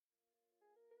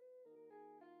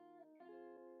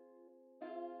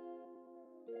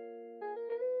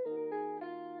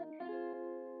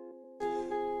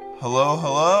Hello,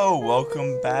 hello.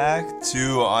 Welcome back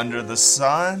to Under the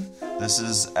Sun. This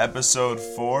is episode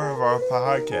 4 of our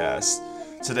podcast.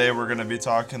 Today we're going to be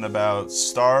talking about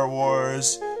Star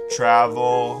Wars,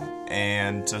 travel,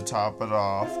 and to top it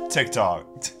off, TikTok.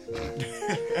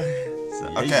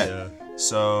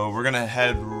 So we're going to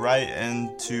head right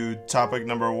into topic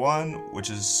number 1,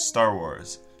 which is Star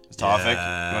Wars. Tawfik,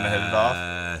 you want to head it off?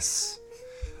 Yes.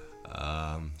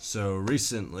 So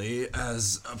recently,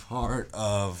 as a part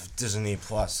of Disney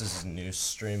Plus's new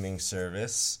streaming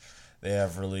service, they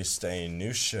have released a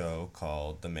new show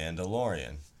called The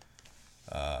Mandalorian.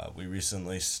 We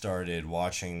recently started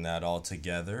watching that all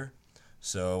together.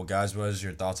 So, guys, what is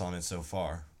your thoughts on it so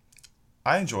far?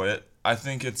 I enjoy it. I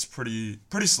think it's pretty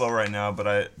slow right now, but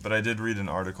I did read an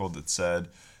article that said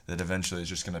that eventually it's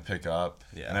just going to pick up.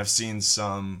 Yeah. And I've seen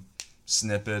some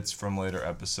snippets from later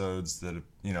episodes that,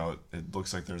 it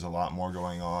looks like there's a lot more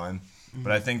going on. Mm-hmm.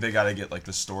 But I think they got to get, the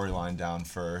storyline down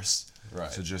first.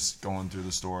 Right. So just going through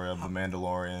the story of the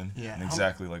Mandalorian and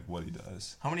exactly, what he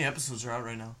does. How many episodes are out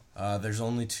right now? There's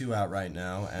only 2 out right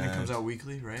now. And it comes out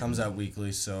weekly, right? Comes out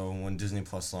weekly, so when Disney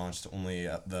Plus launched, only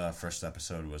the first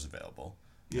episode was available.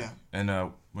 Yeah. And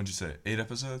what'd you say, 8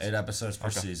 episodes? 8 episodes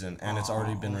per season, and it's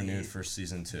already been renewed for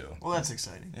season 2. Well, that's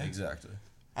exciting. Yeah. Exactly.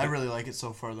 I really like it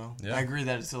so far, though. Yeah. I agree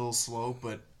that it's a little slow,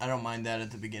 but I don't mind that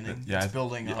at the beginning. Yeah, it's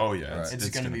building up. Oh, yeah. It's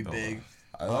going to be big.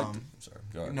 I like. Sorry,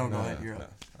 go ahead. No, go ahead. You're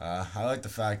up. I like the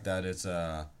fact that it's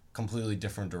a completely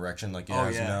different direction. It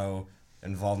has no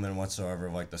involvement whatsoever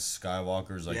of the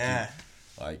Skywalkers.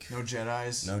 No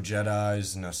Jedis. No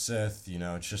Jedis. No Sith.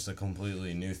 It's just a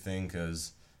completely new thing.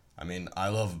 Because, I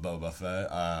love Boba Fett.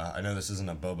 I know this isn't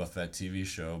a Boba Fett TV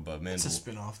show, but it's a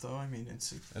spin-off, though.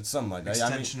 It's something like that.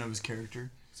 Extension of his character.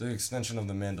 It's an extension of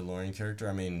the Mandalorian character.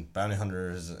 Bounty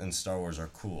hunters in Star Wars are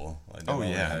cool. Really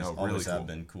always cool. have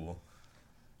been cool.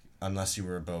 Unless you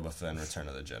were a Boba Fett in Return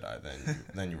of the Jedi,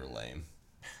 then you were lame.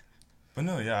 But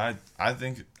no, yeah, I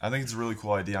think it's a really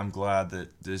cool idea. I'm glad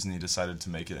that Disney decided to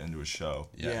make it into a show,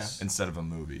 instead of a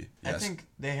movie. Yes. I think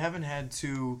they haven't had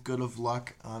too good of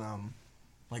luck on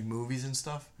movies and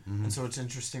stuff, and so it's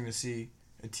interesting to see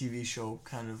a TV show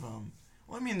kind of.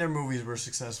 Their movies were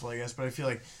successful, I guess, but I feel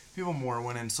like people more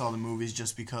went and saw the movies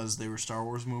just because they were Star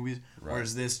Wars movies,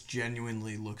 whereas this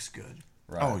genuinely looks good.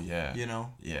 Right. Oh, yeah.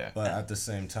 Yeah. But at the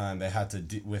same time, they had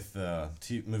to, with the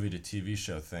movie to TV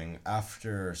show thing,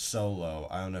 after Solo,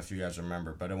 I don't know if you guys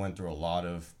remember, but it went through a lot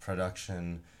of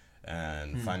production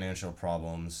and financial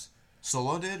problems.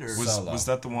 Solo did? Or Was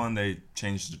that the one they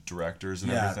changed the directors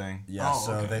and everything?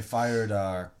 Yeah, they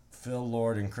fired Phil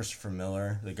Lord and Christopher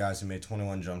Miller, the guys who made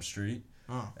 21 Jump Street,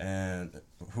 and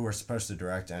who were supposed to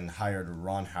direct, and hired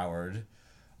Ron Howard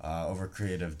over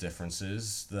creative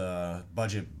differences. The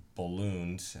budget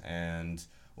ballooned, and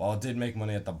while it did make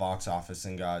money at the box office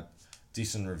and got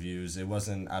decent reviews, it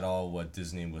wasn't at all what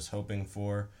Disney was hoping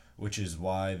for, which is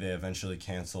why they eventually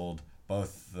canceled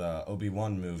both the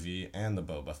Obi-Wan movie and the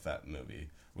Boba Fett movie,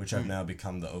 which have now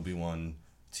become the Obi-Wan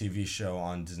TV show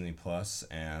on Disney Plus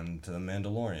and The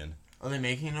Mandalorian. Are they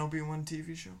making an Obi-Wan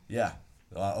TV show? Yeah.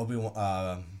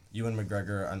 Ewan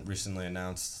McGregor recently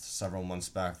announced several months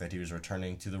back that he was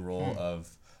returning to the role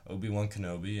of Obi-Wan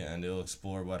Kenobi, and it'll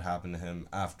explore what happened to him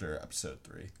after Episode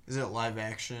 3. Is it live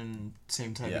action,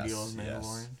 same type of deal as Mandalorian?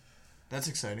 Yes. That's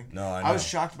exciting. No, I know. I was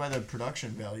shocked by the production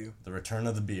value. The return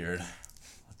of the beard.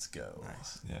 Let's go.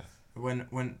 Nice. Yeah.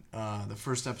 When the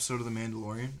first episode of The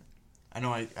Mandalorian, I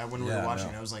know when we were watching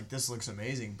it, I was like, this looks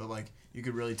amazing, but you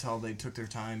could really tell they took their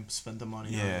time, spent the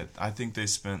money. Yeah, I think they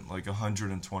spent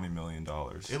 $120 million.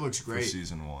 It looks great. For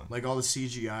season 1. All the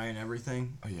CGI and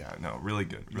everything. Oh yeah, no, really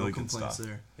good, really good stuff.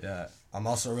 There. Yeah, I'm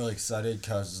also really excited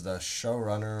because the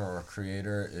showrunner or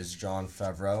creator is Jon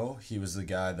Favreau. He was the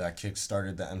guy that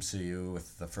kickstarted the MCU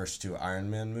with the first 2 Iron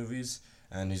Man movies,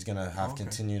 and he's gonna have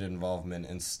continued involvement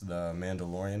in the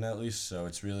Mandalorian at least. So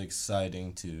it's really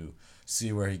exciting to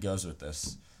see where he goes with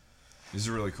this. He's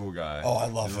a really cool guy. Oh, I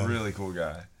love him. He's a really cool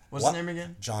guy. What's his name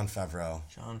again? Jon Favreau.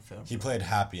 Jon Favreau. He played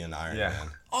Happy in Iron Man.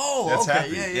 Oh, that's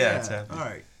okay. Happy. Yeah, it's Happy. All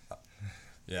right.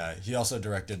 Yeah, he also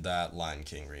directed that Lion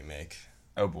King remake.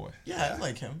 Oh boy. Yeah, I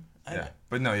like him.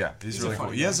 But no, he's really cool.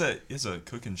 He has a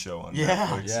cooking show on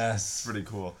Netflix. Yes. It's pretty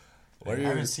cool. I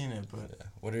haven't seen it, but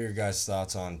what are your guys'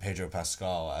 thoughts on Pedro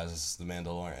Pascal as the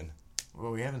Mandalorian?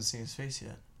 Well, we haven't seen his face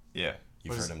yet. Yeah.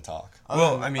 You've heard him talk.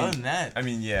 Other than that.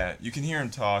 Yeah, you can hear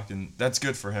him talk, and that's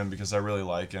good for him because I really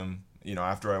like him.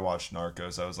 After I watched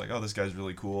Narcos, I was like, oh, this guy's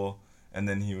really cool. And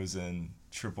then he was in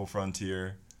Triple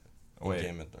Frontier.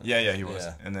 Game of Thrones. Yeah, he was.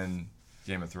 Yeah. And then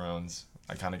Game of Thrones.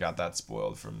 I kind of got that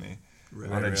spoiled from me. on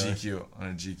a Really?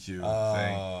 GQ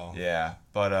Oh. thing. Yeah,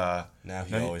 but Now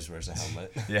he No, always wears a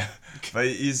helmet. yeah, but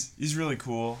he's really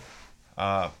cool.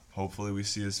 Hopefully we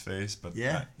see his face, but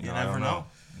Yeah, you I never don't know.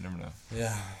 You never know.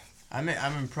 Yeah. I'm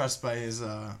impressed by his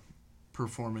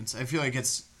performance. I feel like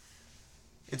it's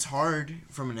hard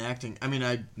from an acting. I mean,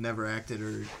 I never acted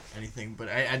or anything, but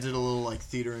I did a little like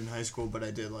theater in high school, but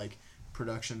I did like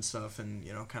production stuff and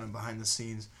kind of behind the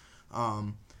scenes.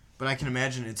 But I can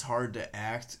imagine it's hard to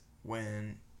act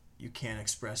when you can't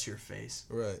express your face.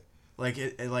 Right. Like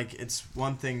it's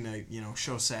one thing to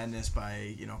show sadness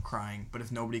by crying, but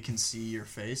if nobody can see your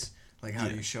face, like how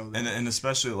do you show that? And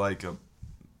especially like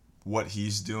what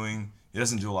he's doing, he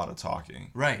doesn't do a lot of talking.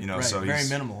 Right. Right. So Very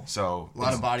he's minimal. So A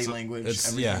lot of body so- language. It's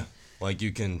everything. like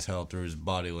you can tell through his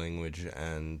body language,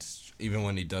 and even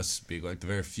when he does speak, like the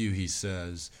very few he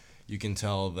says, you can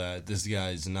tell that this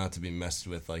guy's not to be messed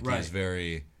with. Like Right. he's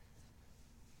very,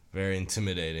 very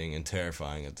intimidating and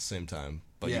terrifying at the same time.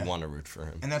 But Yeah. you want to root for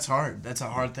him. And that's hard. That's a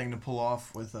hard thing to pull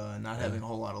off with not having a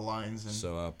whole lot of lines. And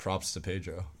So props to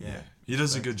Pedro. yeah. He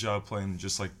does a good job playing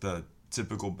just like the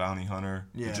typical bounty hunter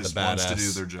Yeah. who just The wants to badass.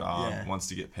 do their job, Yeah. wants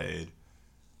to get paid.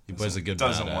 He plays a good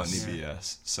Doesn't badass. want any Yeah.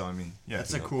 BS. So I mean, yeah,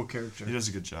 That's he, a cool character. he does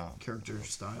a good job. Character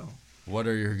style. What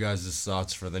are your guys'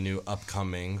 thoughts for the new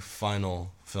upcoming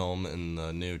final film in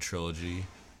the new trilogy,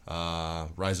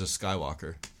 Rise of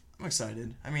Skywalker? I'm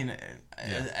excited. I mean,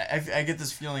 I get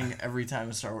this feeling every time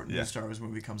a new Star Wars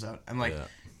movie comes out. I'm like,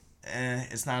 Yeah.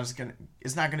 it's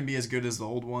not gonna be as good as the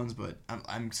old ones, but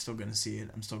I'm still gonna see it.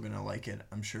 I'm still gonna like it.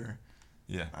 I'm sure.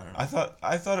 Yeah, I don't know.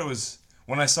 I thought it was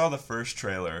when I saw the first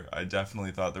trailer. I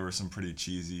definitely thought there were some pretty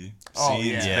cheesy Oh,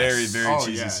 scenes, yeah. very Yes. very Oh,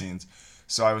 cheesy yeah. scenes.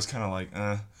 So I was kind of like,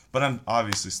 but I'm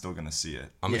obviously still gonna see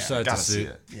it. I'm Yeah, excited to gotta see see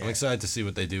it. it. I'm excited to see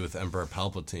what they do with Emperor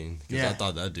Palpatine because Yeah. I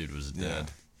thought that dude was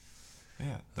dead.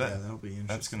 Yeah, That'll be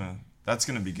interesting. that's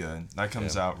gonna be good. That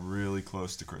comes Yeah. out really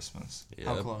close to Christmas.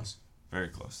 How Yep. close? Very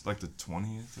close, like the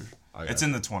 20th or I got it's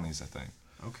in the 20s, I think.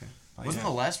 Okay. But Wasn't yeah.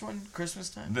 the last one Christmas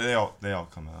time? They all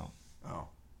come out. Oh.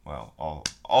 Well,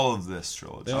 all of this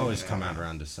trilogy. They always yeah. come out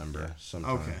around December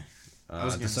sometime. Okay. I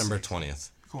was gonna December say- 20th.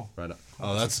 Cool. Right.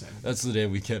 Oh, that's the day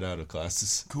we get out of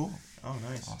classes. Cool. Oh,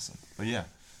 nice. Awesome. But yeah,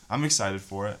 I'm excited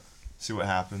for it. See what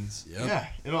happens. Yep.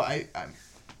 Yeah.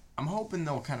 I'm hoping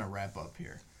they'll kind of wrap up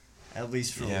here, at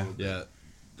least for a Yeah. little bit. Yeah.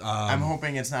 I'm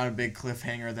hoping it's not a big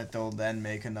cliffhanger that they'll then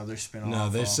make another spin-off. No,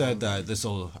 they off said of.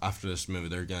 that after this movie,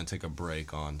 they're gonna take a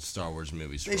break on Star Wars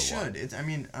movies. They for a while. should. I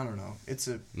mean, I don't know. It's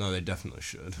a No, they definitely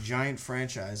should. giant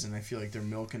franchise, and I feel like they're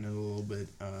milking it a little bit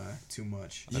too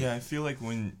much. Yeah, I feel like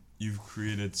when you've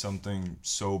created something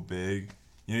so big,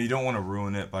 you don't want to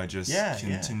ruin it by just Yeah,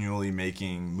 continually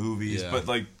making movies. Yeah. But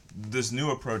like this new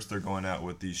approach they're going out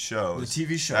with these The shows.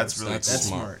 TV shows. That's really that's cool.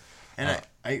 smart. And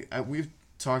I we've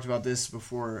talked about this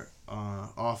before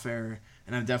off air,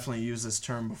 and I've definitely used this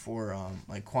term before,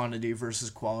 like quantity versus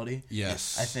quality.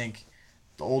 Yes. I think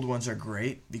the old ones are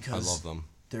great I because love them.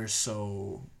 they're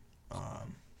so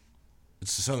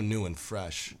It's so new and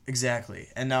fresh. exactly.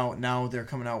 And now they're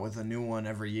coming out with a new one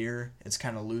every year. It's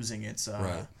kind of losing its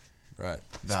Right.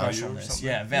 Value or specialness. something.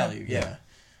 Yeah, value. Yeah. Yeah.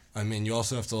 I mean, you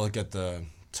also have to look at the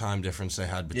time difference they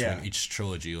had between Yeah. each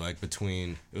trilogy. Like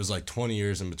it was like 20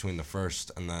 years in between the first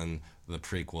and then the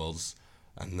prequels,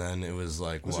 and then it was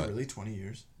like Was it really 20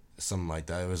 years? something like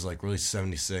that. It was like really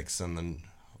 76, and then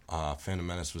Phantom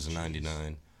Menace was in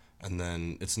 99, and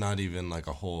then it's not even like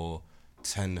a whole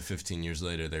 10 to 15 years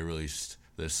later they released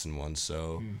this in one.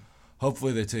 So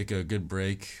hopefully they take a good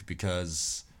break,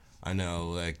 because I know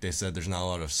like they said there's not a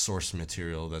lot of source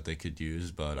material that they could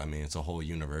use, but I mean it's a whole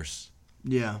universe.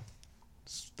 Yeah.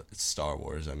 It's Star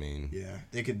Wars. I mean, Yeah.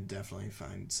 They could definitely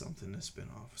find something to spin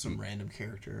off. Some random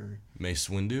character. Mace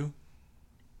Windu,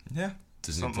 Yeah,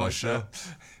 Disney something Plus like show.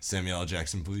 that. Samuel L.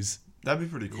 Jackson, please. That'd be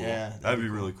pretty cool. Yeah, that'd that'd be be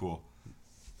cool. really cool.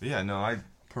 But yeah, no,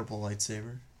 Purple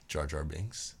lightsaber. Jar Jar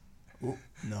Binks. Ooh,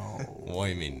 no. What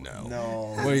do you mean no?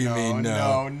 No. What do you mean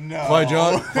no? No.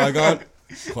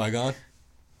 Qui-Gon.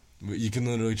 You can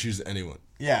literally choose anyone.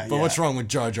 Yeah. But what's wrong with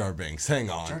Jar Jar Binks? Hang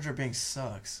on. Jar Jar Binks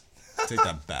sucks. Take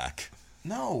that back.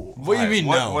 No. What do you mean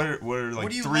no? What are like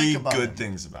do you three like about good him?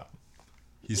 things about him?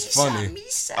 He's funny.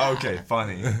 Okay,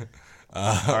 funny.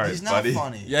 All right, He's not buddy.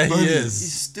 funny. Yeah, he He's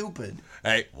is. stupid.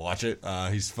 Hey, watch it.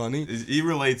 He's funny. He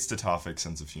relates to Topic's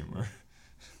sense of humor.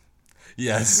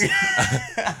 Yes.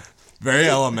 Very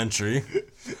elementary.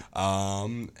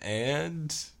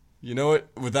 And you know what?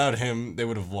 Without him, they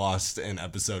would have lost in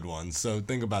episode 1. So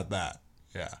think about that.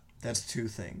 Yeah. That's two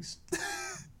things.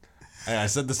 Hey, I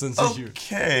said this since this year.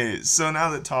 Okay, so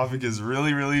now that Topic has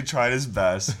really, really tried his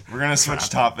best, we're going to switch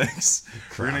topics.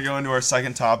 We're going to go into our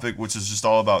second topic, which is just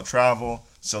all about travel.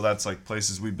 So that's like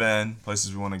places we've been,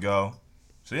 places we want to go.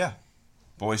 So yeah,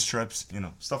 boys trips,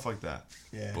 stuff like that.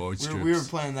 Yeah. Boys We were trips.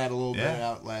 planning that a little bit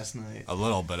out last night. A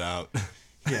little bit out.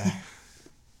 Yeah.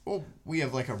 Well, we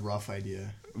have like a rough idea.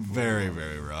 Very,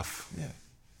 very rough. Yeah.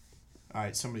 All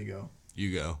right, somebody go.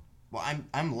 You go. Well,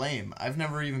 I'm lame. I've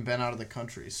never even been out of the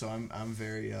country, so I'm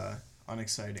very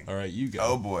unexciting. All right, you go.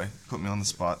 Oh boy, put me on the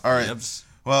spot. All right. Yep.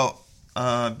 Well,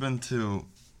 I've been to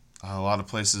a lot of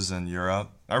places in Europe.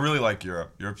 I really like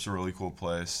Europe. Europe's a really cool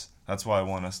place. That's why I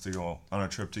want us to go on a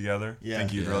trip together. Yeah. I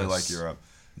think you'd really like Europe.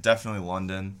 Definitely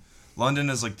London. London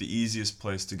is like the easiest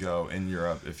place to go in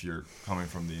Europe if you're coming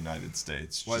from the United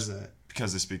States. Why is that?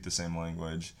 Because they speak the same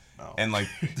language. Oh. And like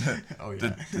Oh,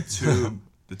 yeah.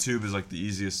 the tube is like the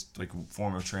easiest like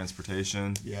form of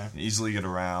transportation. Yeah. You easily get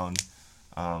around.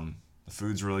 The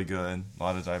food's really good. A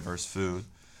lot of diverse food.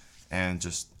 And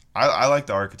just I like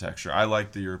the architecture. I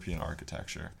like the European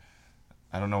architecture.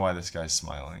 I don't know why this guy's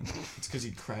smiling. It's because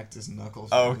he cracked his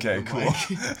knuckles. Oh, right okay, into the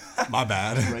cool. mic. My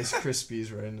bad. Rice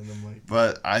Krispies right into the mic.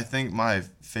 But I think my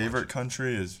favorite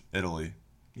country is Italy.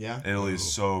 Yeah. Italy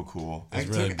is so cool. It's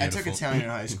I really took beautiful. Italian in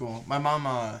high school. My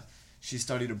mom, she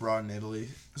studied abroad in Italy,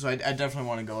 so I definitely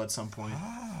want to go at some point.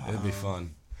 It'd be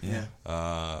fun. Yeah.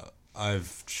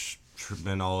 I've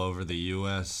been all over the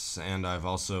U.S. and I've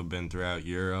also been throughout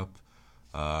Europe,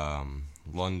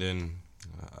 London,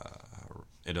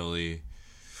 Italy.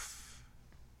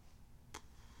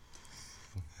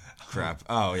 Crap.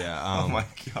 Oh yeah. Oh my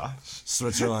gosh.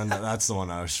 Switzerland. That's the one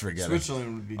I was forgetting.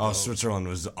 Switzerland would be dope. Oh, Switzerland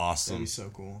was That'd awesome. be so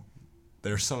cool.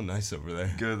 They're so nice over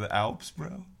there. Go to the Alps,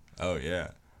 bro. Oh yeah.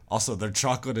 Also, their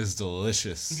chocolate is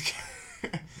delicious.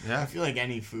 Yeah. I feel like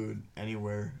any food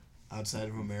anywhere outside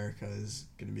of America is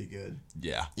gonna be good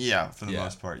Yeah. Yeah, for the Yeah.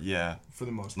 most part. Yeah. for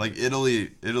the most part. Like Italy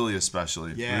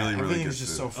especially. Yeah, really, really everything good is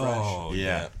just food. so fresh. Oh Yeah.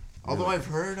 yeah. Although I've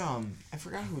heard, I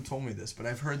forgot who told me this, but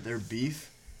I've heard their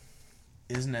beef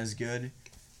isn't as good,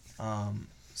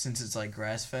 since it's like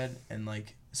grass fed, and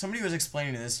like somebody was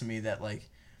explaining this to me that like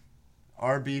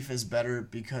our beef is better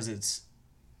because it's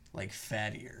like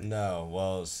fattier. No,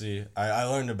 well, see, I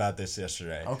learned about this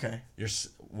yesterday. Okay.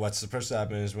 What's supposed to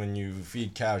happen is when you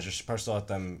feed cows, you're supposed to let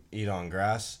them eat on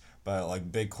grass. But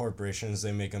like big corporations,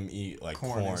 they make them eat like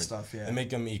Corn corn. and stuff, yeah. They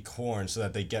make them eat corn so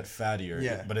that they get fattier.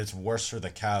 Yeah. But it's worse for the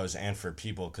cows and for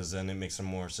people because then it makes them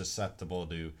more susceptible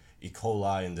to E.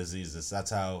 coli and diseases.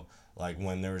 That's how like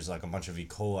when there was like a bunch of E.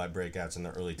 coli breakouts in the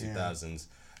early 2000s,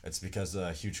 it's because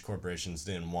huge corporations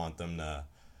didn't want to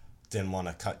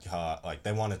cut like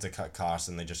they wanted to cut costs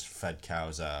and they just fed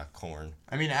cows corn.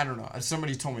 I mean, I don't know.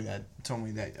 Somebody told me that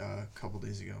a couple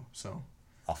days ago. So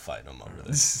I'll fight them over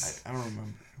this. I don't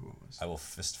remember who it was. I will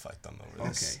fist fight them over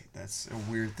this. Okay, that's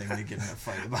a weird thing to get in a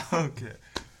fight about. Okay.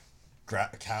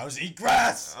 Cows eat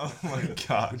grass. Oh my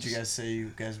gosh. Would you guys say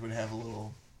you guys would have a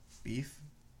little beef?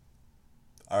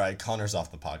 All right, Connor's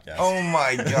off the podcast. Oh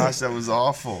my gosh, that was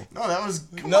awful. No, that was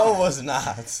No, it was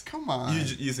not. Come on.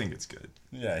 You think it's good.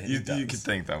 Yeah, You could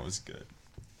think that was good.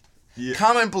 Yeah.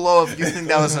 Comment below if you think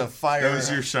that was a fire. That was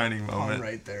your shining pun moment.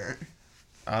 right there.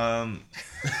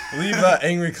 Leave an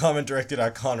angry comment directed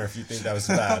at Connor if you think that was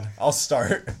bad. I'll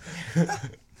start.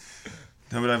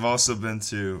 No, but I've also been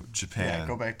to Japan. Yeah,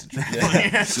 go back to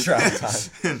Japan. Trap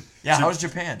time. Yeah, how's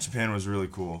Japan? Japan was really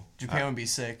cool. Japan would be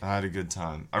sick. I had a good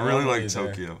time. I How really long were liked you there?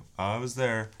 Tokyo. I was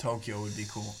there. Tokyo would be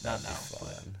cool. Not now.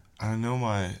 But I know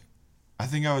I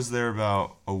think I was there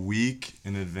about a week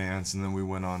in advance, and then we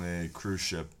went on a cruise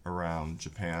ship around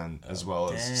Japan, as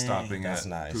well as dang. stopping That's at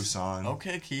nice. Busan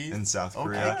okay, Keith. in South Okay,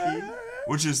 Korea, Keith.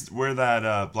 which is where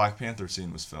that Black Panther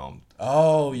scene was filmed.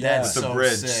 Oh, yeah. That's The so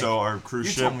bridge. sick. So our cruise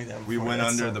You ship, told me that we before. went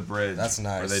That's under so- the bridge. That's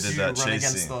nice. Where they Did did you that run chase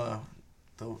against scene.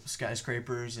 the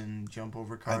skyscrapers and jump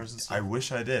over cars and stuff? I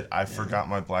wish I did. I forgot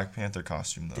my Black Panther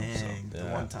costume though. Dang, So. the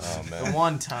Yeah. one time. Oh, man. The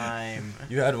one time.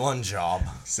 You had one job.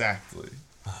 Exactly.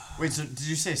 Wait, so did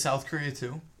you say South Korea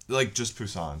too? Like just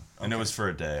Busan, and it Okay. was for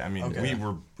a day. I mean, Okay.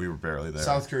 we were barely there.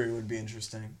 South Korea would be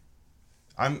interesting.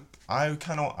 I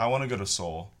want to go to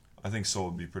Seoul. I think Seoul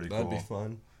would be pretty That'd cool. be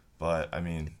fun. But I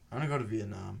mean, I'm gonna go to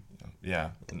Vietnam. yeah,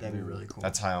 That'd be really cool.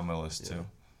 that's high on my list too.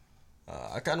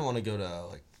 I kind of want to go to,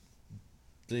 like,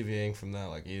 deviating from that,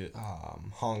 like,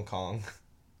 Hong Kong.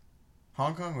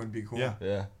 Hong Kong would be cool. Yeah.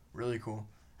 Yeah. Really cool.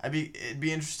 It'd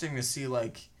be interesting to see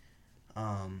like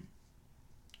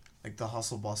the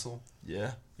hustle bustle.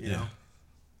 Yeah. You know,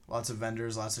 lots of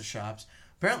vendors, lots of shops.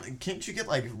 Apparently, can't you get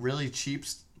like really cheap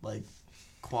like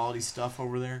quality stuff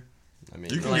over there? I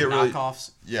mean, You Or, can like get really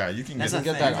knockoffs. yeah. You can That's get a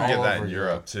thing, that. You can right? get that All in over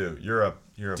Europe too. Europe,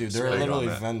 Europe. Dude, there are literally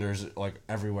vendors like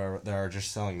everywhere that are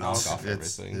just selling knockoff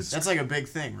everything. That's like a big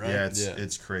thing, right? Yeah,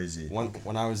 it's crazy.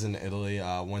 When I was in Italy,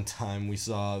 one time we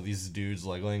saw these dudes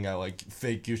like laying out like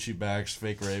fake Gucci bags,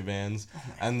 fake Ray-Bans,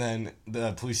 and then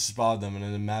the police spotted them, and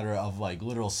in a matter of like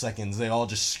literal seconds, they all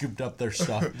just scooped up their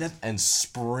stuff and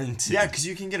sprinted. Yeah, because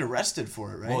you can get arrested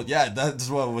for it, right? Well, yeah, that's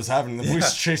what was happening. The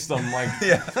police chased them like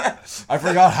I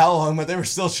forgot how long, but they were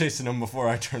still chasing them before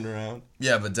I turned around.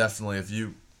 Yeah, but definitely if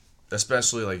you,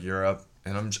 especially like Europe,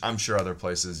 and I'm sure other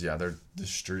places, the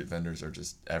street vendors are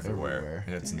just everywhere.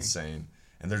 And it's insane.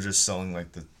 And they're just selling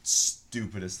like the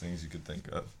stupidest things you could think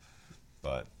of.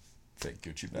 But fake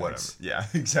Gucci bags. Whatever. Yeah,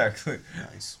 exactly.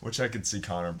 Nice. Which I could see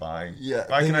Connor buying. Yeah.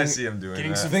 Why can I see him doing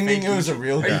that? Thinking it was a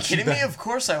real Gucci Are you kidding bag. me? Of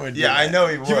course I would. Yeah, I know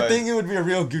he would. You would think it would be a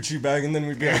real Gucci bag, and then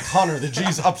we'd be like, Connor, the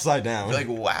G's upside down. Be like,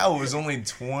 wow, it was only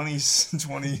 20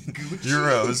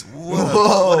 euros.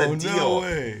 Whoa, What a deal. no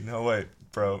way. No way,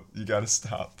 bro. You gotta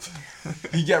stop.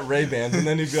 He'd get Ray-Bans, and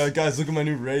then he'd be like, guys, look at my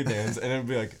new Ray-Bans. And it'd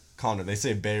be like, Connor, they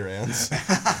say Bay-Rans.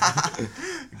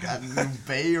 Got new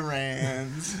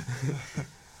Bay-Rans.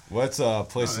 What's a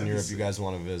place in Europe you guys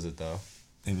want to visit, though?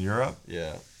 In Europe?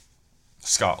 Yeah.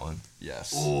 Scotland.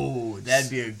 Yes. Oh, that'd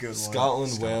be a good one.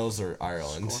 Scotland, Wales, or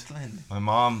Ireland? Scotland. My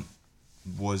mom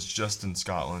was just in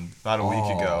Scotland about a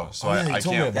week ago, so Oh, yeah, you I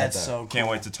told me can't about That's that. so cool. can't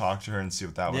wait to talk to her and see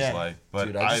what that was Yeah. like. But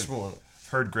Dude, I just I've want...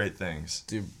 heard great things.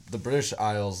 Dude, the British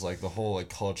Isles, like, the whole, like,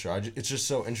 culture, it's just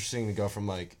so interesting to go from,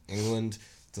 like, England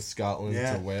to Scotland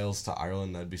to Wales to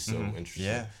Ireland. That'd be so interesting.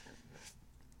 Yeah.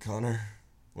 Connor,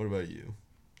 what about you?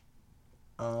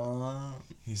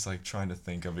 He's like trying to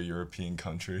think of a European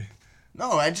country.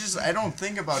 No, I don't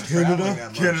think about traveling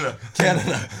that much.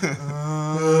 Canada.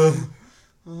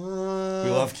 We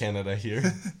love Canada here.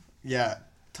 Yeah,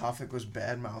 Tawfik was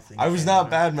bad-mouthing. I was not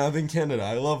bad-mouthing Canada.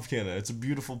 I love Canada. It's a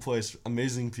beautiful place.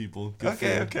 Amazing people. Good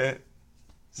food. Okay.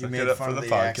 You Suck made it up fun for of the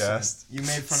the podcast. accent. You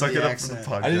made fun Suck of it the up accent. for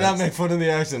the podcast. I did not make fun of the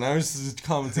accent. I was just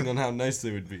commenting on how nice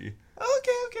they would be.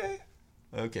 Okay.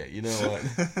 Okay, you know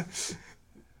what?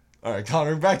 All right,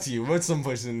 Connor, back to you. What's some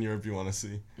place in Europe you want to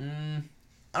see?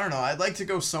 I don't know. I'd like to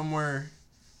go somewhere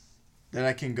that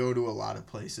I can go to a lot of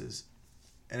places.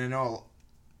 And I know...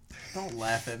 Don't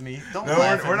laugh at me. Don't No,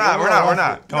 laugh at we're me.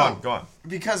 not. Go on.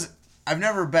 Because I've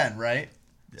never been, right?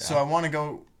 Yeah. So I want to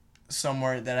go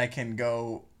somewhere that I can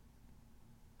go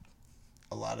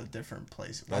a lot of different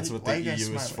places. That's what the EU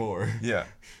is for. Yeah.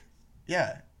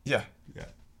 Yeah.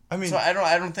 I mean, So I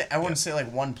don't think I wouldn't say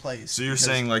like one place. so you're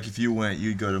saying like if you went,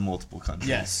 you'd go to multiple countries.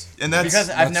 yes, And that's because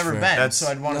I've that's never fair. been, so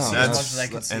I'd want to see as much as I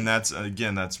could see. And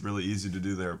that's really easy to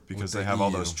do there because With they the have all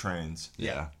EU. those trains.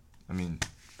 Yeah. I mean,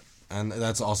 And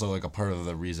that's also like a part of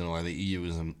the reason why the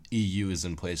EU is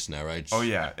in place now, right? oh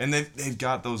yeah, and they've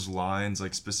got those lines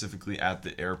like specifically at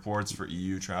the airports for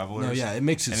EU travelers. No, yeah, it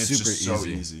makes it and it's super just so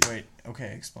easy. easy. Wait,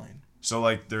 okay, explain. So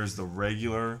like, there's the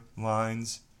regular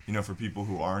lines, for people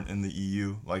who aren't in the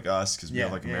EU, like us, because we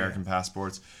have like American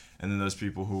passports, and then those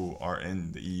people who are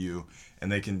in the EU, and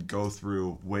they can go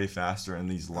through way faster in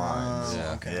these lines.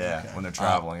 Yeah. When they're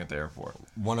traveling at the airport.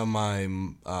 One of my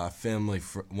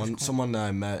someone that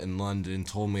I met in London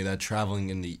told me that traveling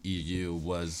in the EU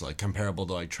was like comparable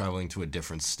to like traveling to a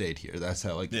different state here. That's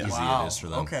how like easy it is for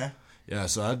them. Okay. Yeah,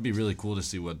 so that'd be really cool to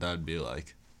see what that'd be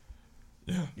like.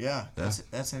 Yeah,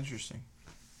 that's interesting.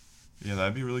 Yeah,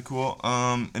 that'd be really cool.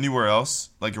 Anywhere else,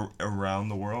 like around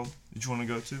the world, that you want to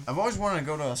go to? I've always wanted to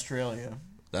go to Australia.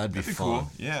 That'd be fun.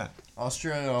 Cool. Yeah.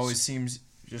 Australia always seems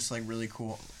just like really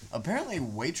cool. Apparently,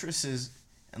 waitresses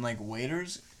and like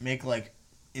waiters make like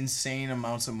insane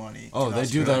amounts of money. Oh, they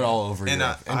do that all over And,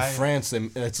 Europe. In I- France,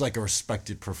 it's like a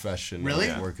respected profession. Really?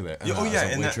 Like, work there. Yeah, as a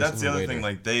and waitress that's the and a other thing.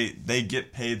 waiter. Like they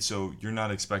get paid, so you're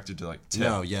not expected to like tip.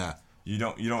 No, yeah. You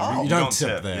don't You don't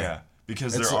tip there. Yeah,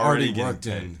 because It's they're already already getting worked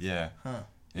paid. in. Yeah. Huh.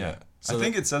 Yeah. So I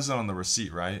think it says it on the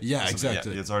receipt, right? Yeah, Something-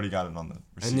 exactly. Yeah, it's already got it on the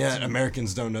receipt. And yet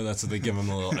Americans don't know that, so they give them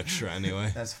a little extra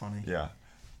anyway. That's funny. Yeah.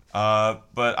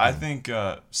 But I think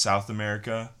South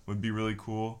America would be really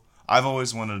cool. I've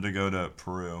always wanted to go to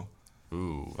Peru.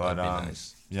 Ooh, But that'd be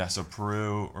nice. yeah, so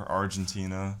Peru or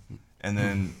Argentina, and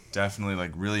then definitely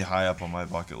like really high up on my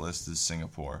bucket list is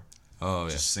Singapore. Oh yeah.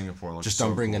 Just Singapore looks Just so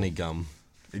don't bring cool. any gum.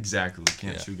 Exactly,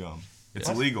 can't Yeah. chew gum. It's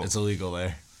Yeah. illegal. It's illegal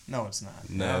there. No, it's not.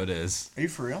 No, Yeah. it is. Are you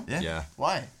for real? Yeah. Yeah.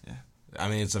 Why? I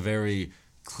mean, it's a very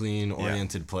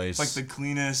clean-oriented place. It's like the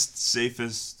cleanest,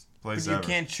 safest place But you ever.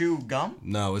 can't chew gum?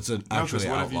 No, it's an No, because actually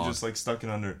what if you outlawed. just like stuck it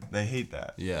under? They hate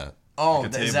that. Yeah. Oh,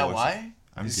 Like a is table that or why?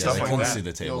 I mean, Yeah, stuff they like couldn't that. see the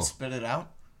You'll table. spit it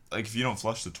out? Like if you don't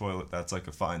flush the toilet, that's like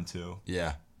a fine too.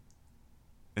 Yeah.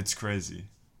 It's crazy.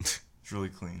 It's really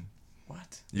clean.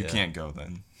 What? You Yeah. can't go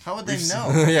then. How would they We've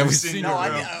know? Yeah, we've We've seen seen your no,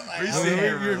 room. I We've mean, seen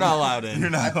your You're not allowed in. You're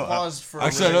I not allowed. paused for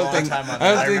Actually, a I really don't long think time on I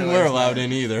that. don't think we're realized allowed that.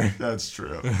 in either. That's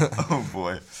true. Oh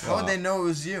boy. How would they know it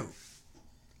was you?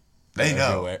 They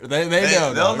know. Everywhere. They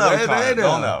know. They'll dog. know. They Connor.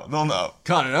 know. They'll know.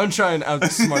 Connor, don't try and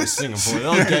outsmart Singapore.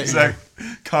 They'll get you. Exactly.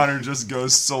 Connor just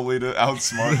goes solely to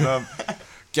outsmart them.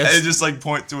 Gets, They just like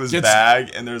point to his Gets-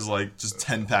 bag, and there's like just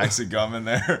 10 packs of gum in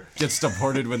there. gets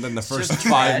deported within the first just 5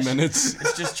 trash. minutes.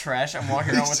 It's just trash. I'm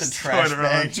walking around with a Just trash going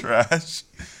around with bag. trash.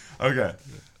 Okay.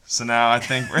 So now I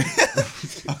think we're.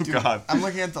 Oh Dude, God. I'm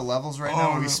looking at the levels right Oh, now,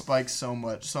 and we no. spiked so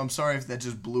much. So I'm sorry if that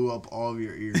just blew up all of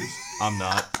your ears. I'm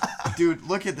not. Dude,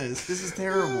 look at this. This is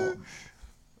terrible.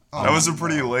 Oh, That was a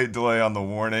pretty no. late delay on the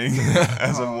warning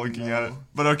as I'm Oh, looking no. at it.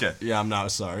 But okay. Yeah, I'm not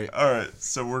sorry. All right.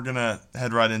 So we're gonna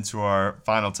head right into our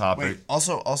final topic. Wait,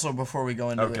 also before we go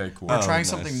into Okay, it, cool. we're Oh, trying nice.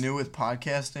 something new with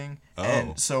podcasting. Oh.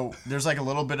 And so there's like a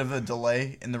little bit of a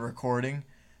delay in the recording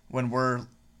when we're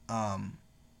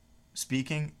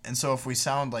speaking. And so if we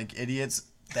sound like idiots,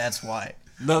 that's why.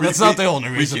 No, that's not the only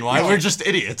we reason can't- why. we We're can't- just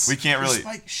idiots. We can't really.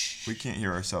 Spike, shh. We can't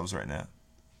hear ourselves right now.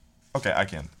 Okay, I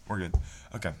can. We're good.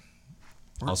 Okay.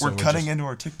 Also, We're we're cutting just- into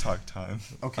our TikTok time.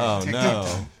 Okay. Oh TikTok.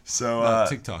 no. So Not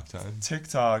TikTok time.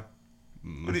 TikTok.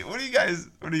 What do you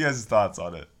guys' thoughts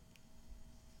on it?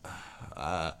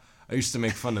 I used to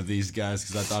make fun of these guys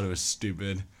because I thought it was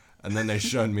stupid, and then they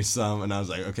showed me some, and I was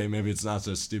like, okay, maybe it's not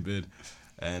so stupid.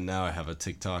 And now I have a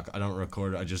TikTok. I don't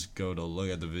record. I just go to look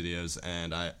at the videos,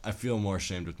 and I feel more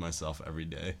ashamed with myself every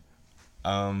day.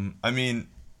 I mean,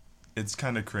 it's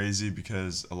kind of crazy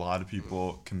because a lot of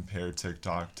people compare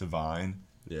TikTok to Vine.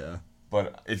 Yeah.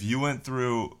 But if you went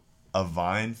through a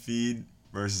Vine feed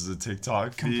versus a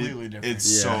TikTok feed, Completely different.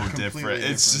 it's Yeah. so Completely different.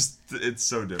 It's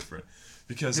so different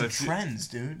because The I feel, trends,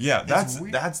 dude. yeah, It's that's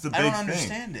weird. the big I don't thing.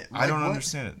 understand it. I don't Like, what?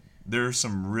 understand it. There are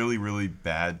some really really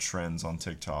bad trends on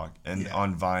TikTok, and Yeah.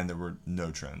 on Vine there were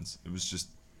no trends. It was just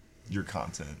your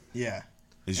content Yeah.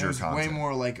 is It your was content. way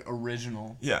more like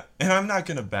original. Yeah, and I'm not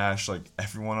gonna bash like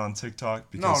everyone on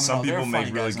TikTok because No, some there are people make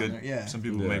funny really guys on good. there, yeah. Some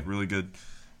people Yeah. make really good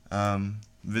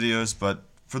videos, but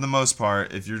for the most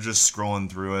part, if you're just scrolling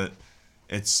through it,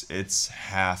 it's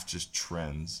half just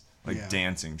trends, like Yeah.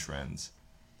 dancing trends,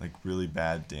 like really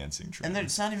bad dancing trends. And then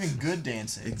it's not even good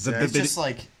dancing. Exactly. It's just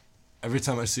like Every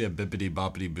time I see a bippity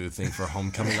boppity boo thing for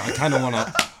homecoming, I kind of want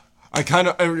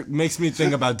to. It makes me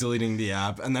think about deleting the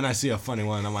app, and then I see a funny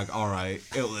one, and I'm like, all right,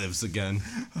 it lives again.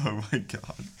 Oh my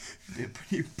god!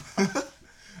 pretty.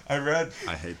 I read.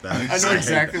 I hate that. I know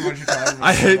exactly what you're talking about.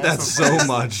 I hate that That's so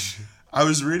much. I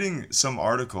was reading some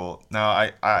article. Now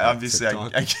I obviously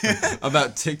TikTok? I can't.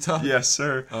 About TikTok? Yes,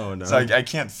 sir. Oh, no. So I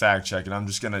can't fact check it. I'm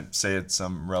just gonna say it's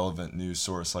some relevant news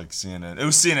source like CNN. It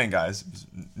was CNN, guys. It was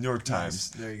New York Times.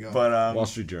 There you go. But Wall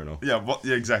Street Journal. yeah, well,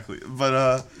 yeah, exactly.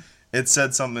 But it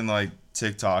said something like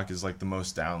TikTok is like the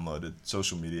most downloaded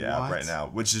social media app What? right now,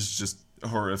 which is just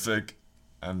horrific.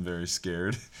 I'm very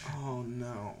scared. Oh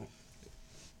no.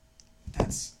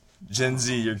 That's Gen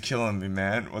Z, you're killing me,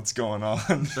 man. What's going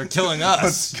on? They're killing us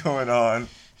What's going on?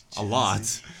 a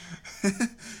lot.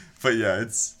 But yeah,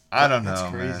 it's I don't That's know,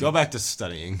 crazy. man. Go back to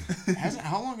studying,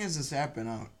 how long has this app been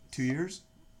out? 2 years?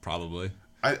 probably.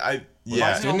 I Why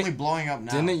yeah. is it only blowing up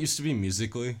now? Didn't it used to be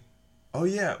Musically? Oh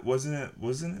yeah, wasn't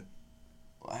it?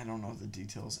 I don't know the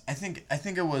details. I think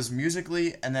it was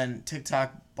Musically, and then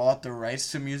TikTok bought the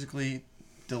rights to Musically,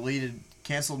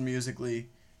 canceled Musically,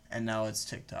 and now it's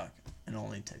TikTok and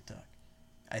only TikTok.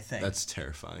 I think That's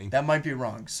terrifying. that might be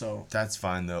wrong. So That's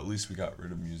fine though. At least we got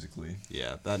rid of Musically.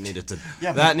 Yeah, that needed to.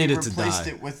 yeah, that but we needed to replaced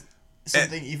die. it with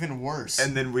something even worse.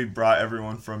 And then we brought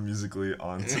everyone from Musically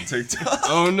onto TikTok.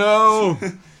 Oh no!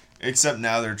 Except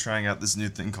now they're trying out this new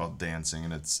thing called dancing,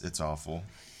 and it's awful.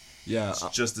 Yeah, It's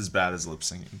just as bad as lip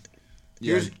syncing.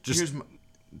 yeah. Just here's my,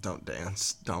 don't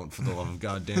dance. Don't, for the love of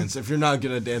God, dance. If you're not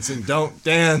good at dancing, don't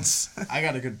dance. I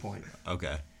got a good point.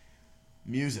 Okay.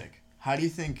 Music. How do you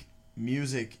think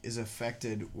music is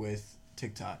affected with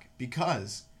TikTok?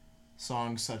 Because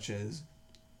songs such as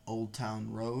Old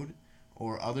Town Road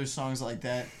or other songs like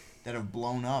that have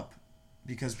blown up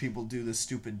because people do the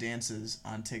stupid dances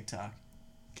on TikTok.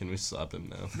 Can we slap him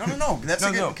now? No. That's a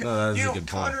good. No, that was you a know, good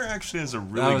point. Connor actually has a That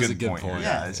really was good, a good point. point. Here,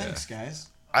 Yeah, guys. thanks, guys.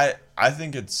 I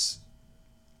think it's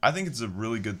a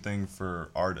really good thing for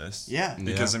artists. Yeah.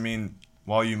 Because Yeah. I mean,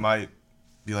 while you might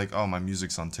be like, "Oh, my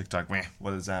music's on TikTok," meh,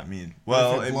 what does that mean?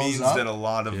 Well, if it it blows means up? that a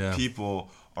lot of Yeah. people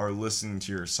are listening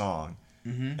to your song,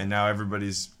 Mm-hmm. and now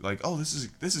everybody's like, "Oh, this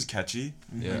is catchy,"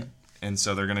 Yeah. and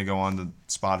so they're gonna go on to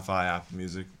Spotify, Apple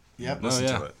Music, Yep. and listen Oh,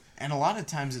 yeah. to it. And a lot of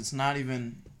times it's not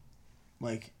even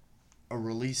like a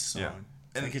release song. Yeah.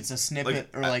 And, Like it's a snippet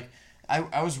like, or like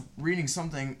I was reading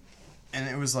something and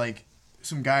it was like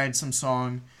some guy had some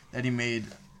song that he made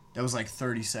that was like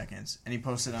 30 seconds, and he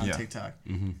posted it on TikTok,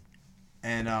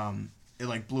 and it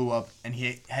like blew up, and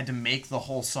he had to make the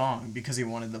whole song because he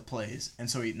wanted the plays, and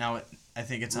so I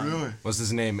think it's on. Really? What's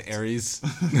his name? Aries.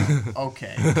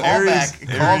 Okay,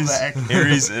 call back.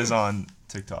 Aries is on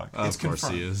TikTok. It's Of course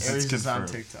confirmed. he is. Aries It's is on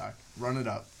confirmed. TikTok. Run it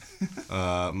up.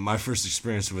 My first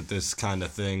experience with this kind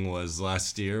of thing was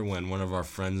last year when one of our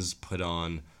friends put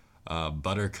on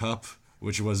Buttercup,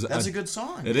 which was That's a good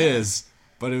song. It is,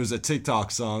 but it was a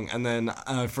TikTok song, and then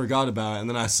I forgot about it, and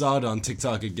then I saw it on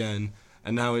TikTok again,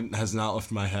 and now it has not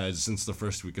left my head since the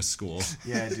first week of school.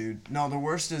 Yeah, dude. No, the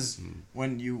worst is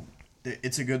when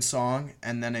it's a good song,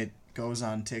 and then it goes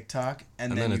on TikTok,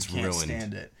 and then you it's can't ruined.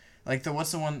 stand it. Like,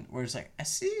 what's the one where it's like, I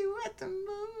see you at the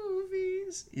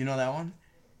movies. You know that one?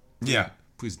 Yeah.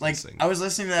 Please don't Like, sing. I was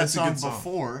listening to that That's a song good song.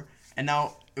 before, and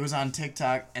now it was on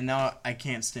TikTok, and now I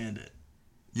can't stand it.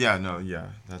 Yeah, no, yeah.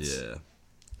 That's Yeah.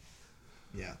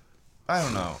 Yeah. I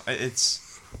don't know.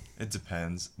 It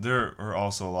depends. There are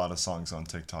also a lot of songs on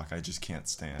TikTok I just can't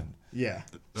stand. Yeah.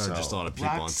 There are just a lot of people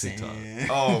Roxanne. on TikTok.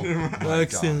 Oh my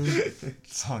Roxanne. god. The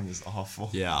song is awful.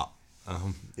 Yeah.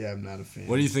 Yeah, I'm not a fan.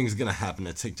 What do you think is gonna happen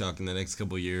to TikTok in the next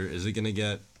couple of years? Is it gonna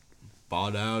get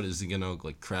bought out? Is it gonna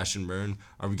like crash and burn?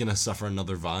 Are we gonna suffer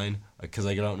another Vine? Because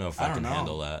I don't know if I don't can know.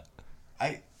 handle that.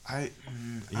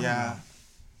 Yeah.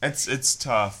 It's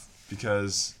tough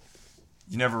because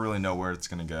you never really know where it's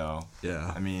gonna go.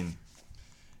 Yeah. I mean,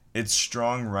 it's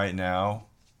strong right now,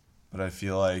 but I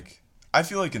feel like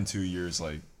in 2 years,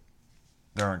 like,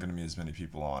 there aren't gonna be as many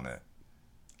people on it.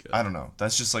 Good. I don't know.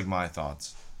 That's just like my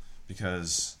thoughts,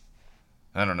 because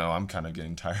I don't know. I'm kind of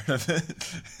getting tired of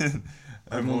it.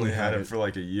 I've only had it for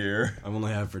like a year. I've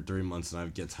only had it for 3 months, and I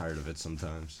get tired of it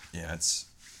sometimes. Yeah,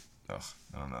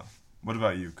 I don't know. What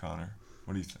about you, Connor?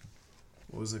 What do you think?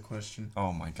 What was the question?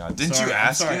 Oh my god. Didn't Sorry, you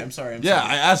ask it? I'm sorry. Yeah,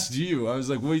 I asked you. I was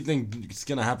like, "What do you think is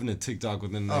gonna happen to TikTok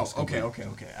within the next?" Oh, couple okay.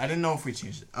 of-" I didn't know if we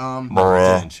changed it.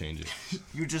 I didn't change it.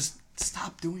 You just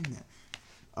stop doing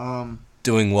that.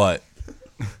 Doing what?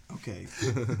 Okay.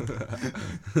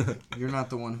 You're not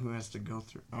the one who has to go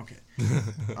through.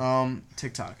 Okay.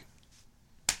 TikTok.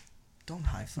 Don't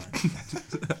high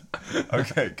five.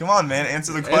 Okay, come on, man.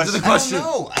 Answer the Answer question. the question.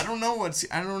 I don't know what's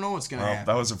gonna Well, happen.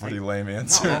 that was a pretty lame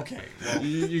answer. No, okay. Well,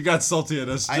 You got salty at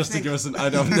us I just to think- give us an I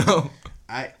don't know.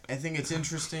 I think it's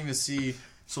interesting to see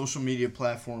social media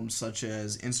platforms such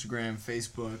as Instagram,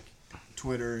 Facebook,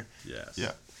 Twitter Yes.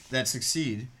 Yeah. that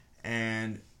succeed,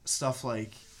 and stuff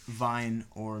like Vine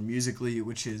or Musical.ly,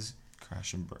 which is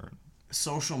Crash and burn.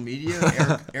 social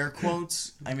media, air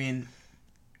quotes. I mean,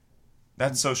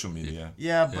 That's social media.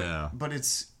 yeah, but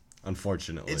it's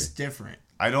Unfortunately. different.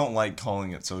 I don't like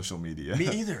calling it social media. Me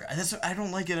either. I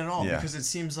don't like it at all Yeah. because it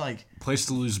seems like Place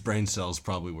to lose brain cells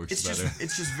probably works it's better.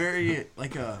 just very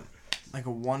like a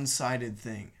one-sided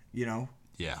thing, you know?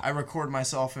 Yeah. I record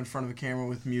myself in front of a camera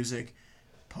with music,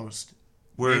 post.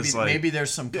 Whereas Maybe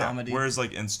there's some yeah, comedy. Whereas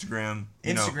like Instagram,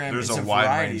 Instagram, there's it's a a wide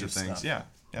variety range of of things. stuff.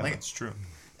 Yeah, Like- that's true.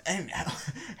 And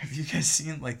have you guys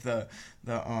seen like the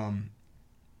oh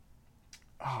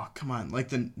come on, like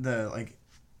the like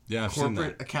Yeah, I've seen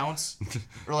corporate that. accounts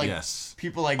or like Yes.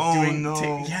 people like Oh, doing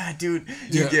no. yeah, dude.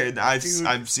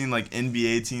 I've seen like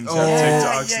NBA teams Oh. have Yeah,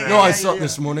 TikToks yeah, now. No, I yeah, saw yeah.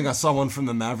 this morning. I saw one from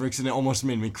the Mavericks, and it almost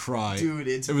made me cry. Dude,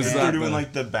 it was bad. that They're doing bad.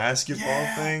 like the basketball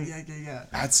thing. Yeah.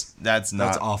 That's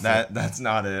not awful. That's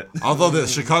not it. Although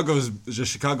the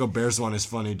Chicago Bears one is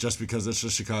funny, just because it's the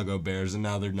Chicago Bears, and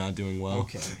now they're not doing well.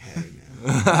 Okay, hey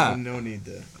man. No need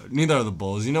to. Neither are the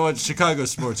Bulls. You know what? Chicago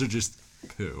sports are just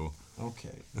poo.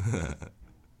 Okay.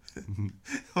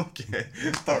 Okay.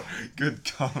 Good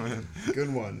comment.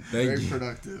 Good one. Thank Very you.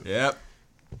 productive. Yep.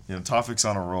 You know, Topic's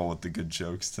on a roll with the good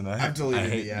jokes tonight. I've deleted I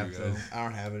hate the app you though. guys. I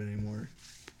don't have it anymore.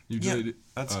 You Yeah, deleted.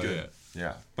 That's Oh, good.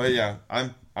 Yeah. But yeah,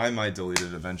 I might delete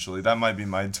it eventually. That might be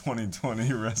my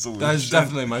 2020 resolution. That's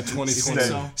definitely my 2020. think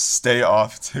so? Stay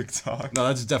off TikTok. No,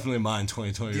 that's definitely mine.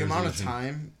 2020. The amount of resolution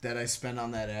time that I spend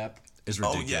on that app is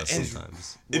Oh, ridiculous yeah, and-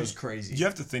 sometimes. was crazy. You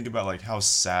have to think about like how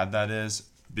sad that is,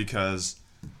 because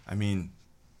I mean,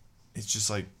 it's just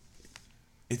like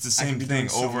it's the I can same be thing doing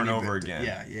so over and many over bit- again.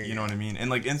 yeah, You know what I mean? And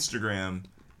like Instagram,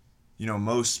 you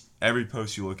know, every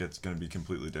post you look at is going to be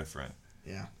completely different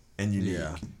Yeah. and unique.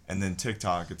 Yeah. And then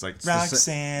TikTok, it's like the sa-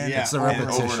 Roxanne. Yeah, It's the over and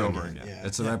repetition. over and over again. Yeah.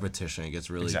 It's a repetition. It gets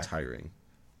really Exactly. tiring.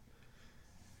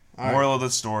 All right. Moral of the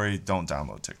story: don't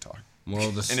download TikTok. Moral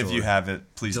of the And story. if you have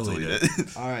it, please Delete delete it.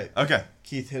 it. All right. Okay.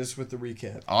 Keith, hit us with the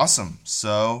recap. Awesome.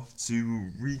 So to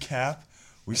recap,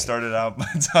 we started out by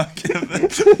talking.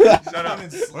 Shut up.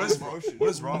 What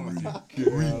is wrong with you?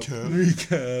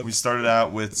 Recap. We started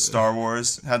out with Star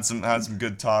Wars. Had some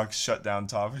good talks. Shut down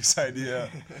topics idea.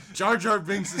 Jar Jar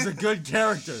Binks is a good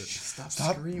character. Stop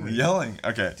Stop screaming. yelling.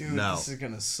 Okay. Dude, No. this is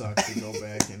gonna suck to go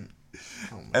back and.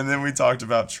 Oh my. And then we talked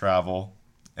about travel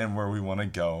and where we want to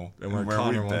go And where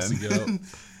Connor wants to go.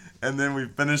 And then we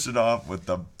finished it off with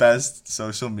the best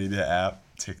social media app,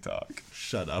 TikTok.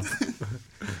 Shut up.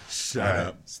 Shut All right.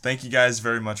 up. So thank you guys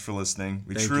very much for listening.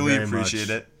 We Thank you truly very appreciate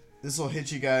much. it. This will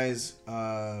hit you guys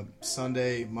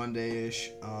Sunday,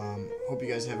 Monday-ish. Hope you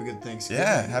guys have a good Thanksgiving.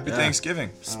 Yeah, happy Yeah. Thanksgiving.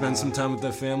 Spend some time with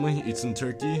that family. Eat some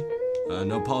turkey.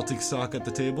 No politics talk at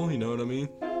the table. You know what I mean?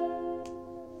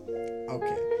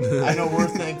 Okay. I know we're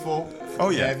thankful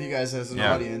Oh, to yeah. have you guys as an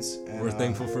Yeah. audience. And, We're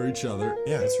thankful for each other.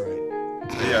 Yeah. That's right.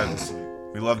 But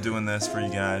yeah, we love doing this for you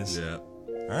guys. Yeah.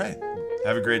 All right.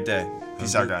 Have a great day.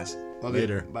 Peace out, guys. Love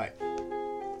Later. you. Bye.